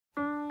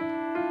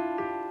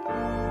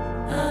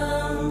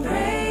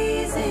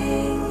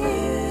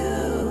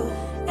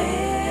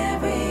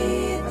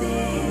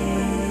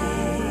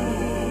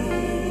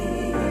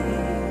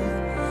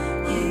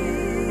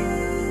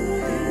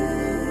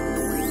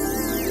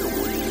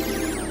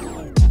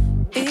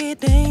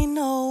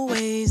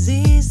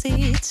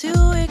easy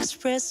to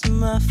express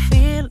my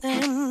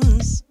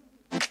feelings.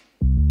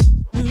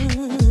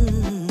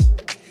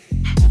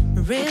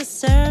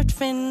 Research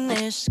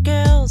finished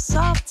girls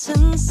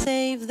often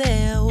save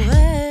their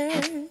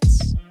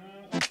words.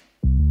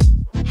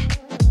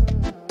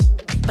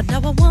 But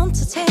now I want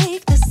to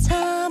take this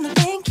time to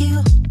thank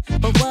you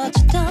for what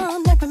you've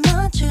done and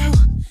remind you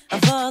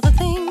of all the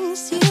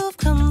things you've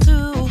come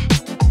through.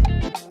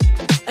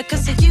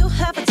 Cause you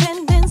have a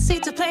tendency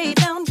to play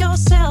down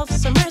yourself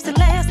so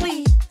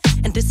mercilessly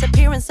and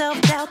disappear in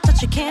self-doubt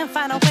that you can't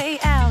find a way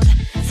out.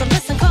 So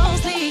listen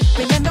closely.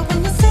 Remember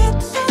when you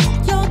said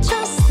that you're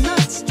just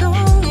not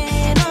strong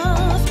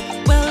enough?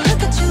 Well,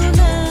 look at you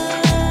now.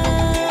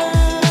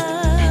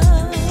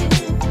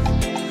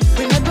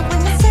 Remember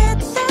when you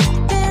said that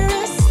there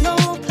is no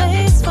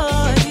place for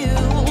you?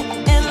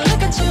 And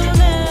look at you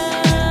now.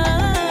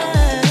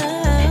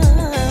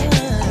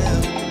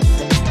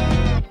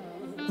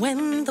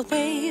 When the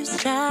waves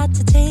tried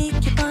to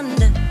take you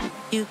under,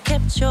 you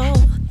kept your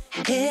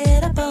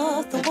head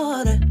above the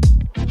water.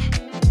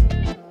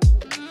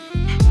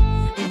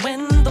 And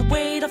when the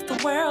weight of the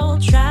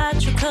world tried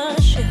to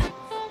crush you,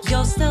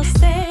 you're still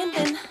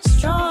standing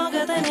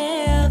stronger than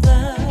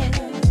ever.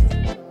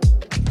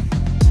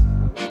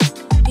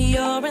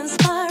 You're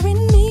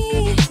inspiring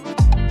me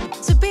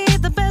to be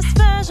the best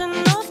version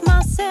of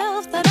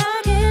myself that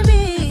I can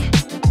be.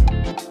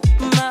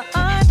 My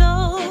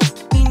idol,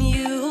 in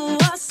you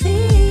I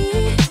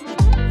see.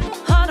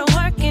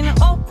 Hard-working,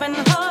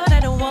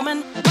 open-hearted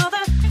woman,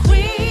 mother,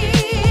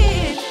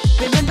 queen.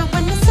 Remember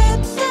when you said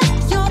that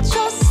you're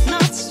just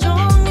not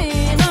strong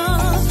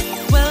enough?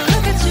 Well,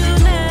 look at you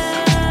now.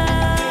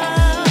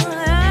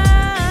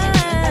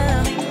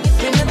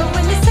 Remember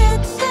when you said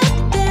that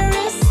there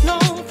is no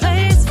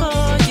place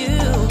for you?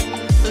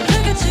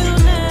 Look at you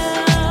now.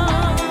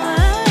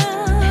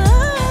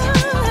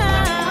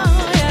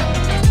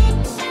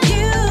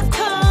 You've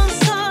come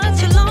such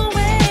a long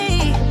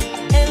way,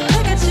 and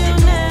look at you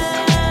now.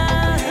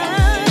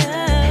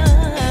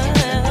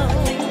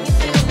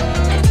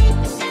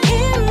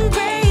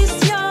 Embrace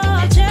your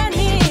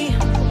journey,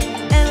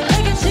 and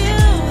look at you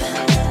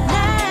now.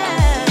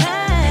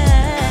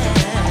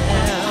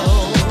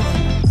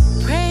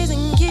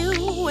 Praising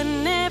you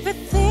and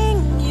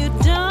everything you've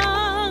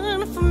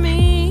done for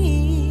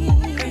me.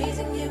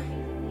 Praising you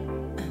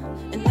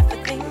and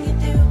everything you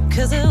do.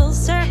 'Cause it'll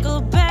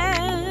circle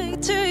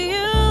back to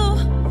you,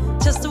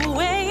 just to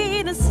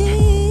wait and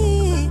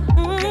see.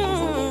 And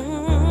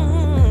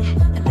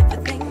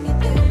everything you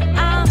do.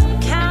 I'm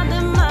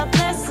counting my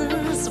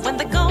blessings when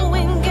the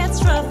going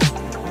gets rough.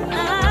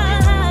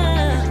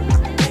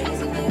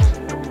 Praising you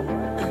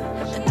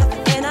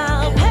and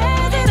I'll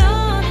pass it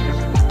on.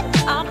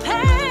 I'll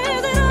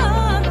pass it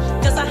on,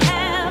 'cause I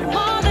have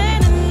more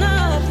than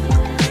enough.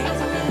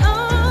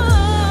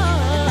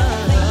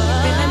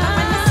 Remember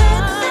when you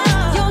said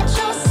that you're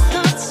just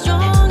not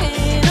strong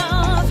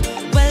enough?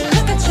 Well,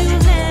 look at you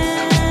now.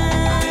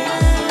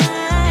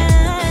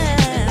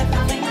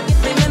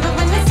 Remember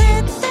when you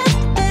said that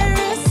there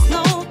is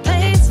no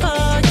place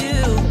for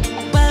you?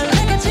 Well,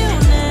 look at you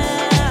now.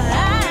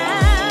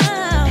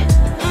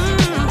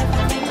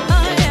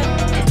 Oh yeah.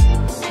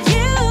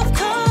 You've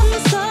come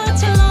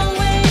such a long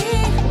way,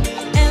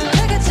 and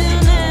look at you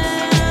now.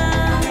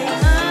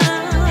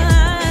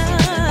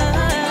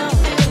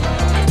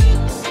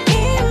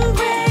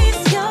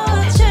 Embrace your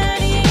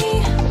journey,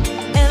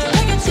 and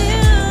look at you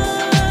now.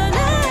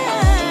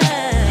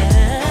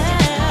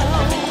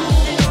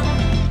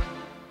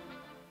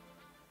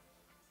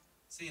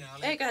 Siinä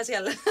oli. Eiköhän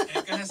siellä.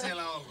 Eiköhän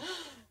siellä ollut.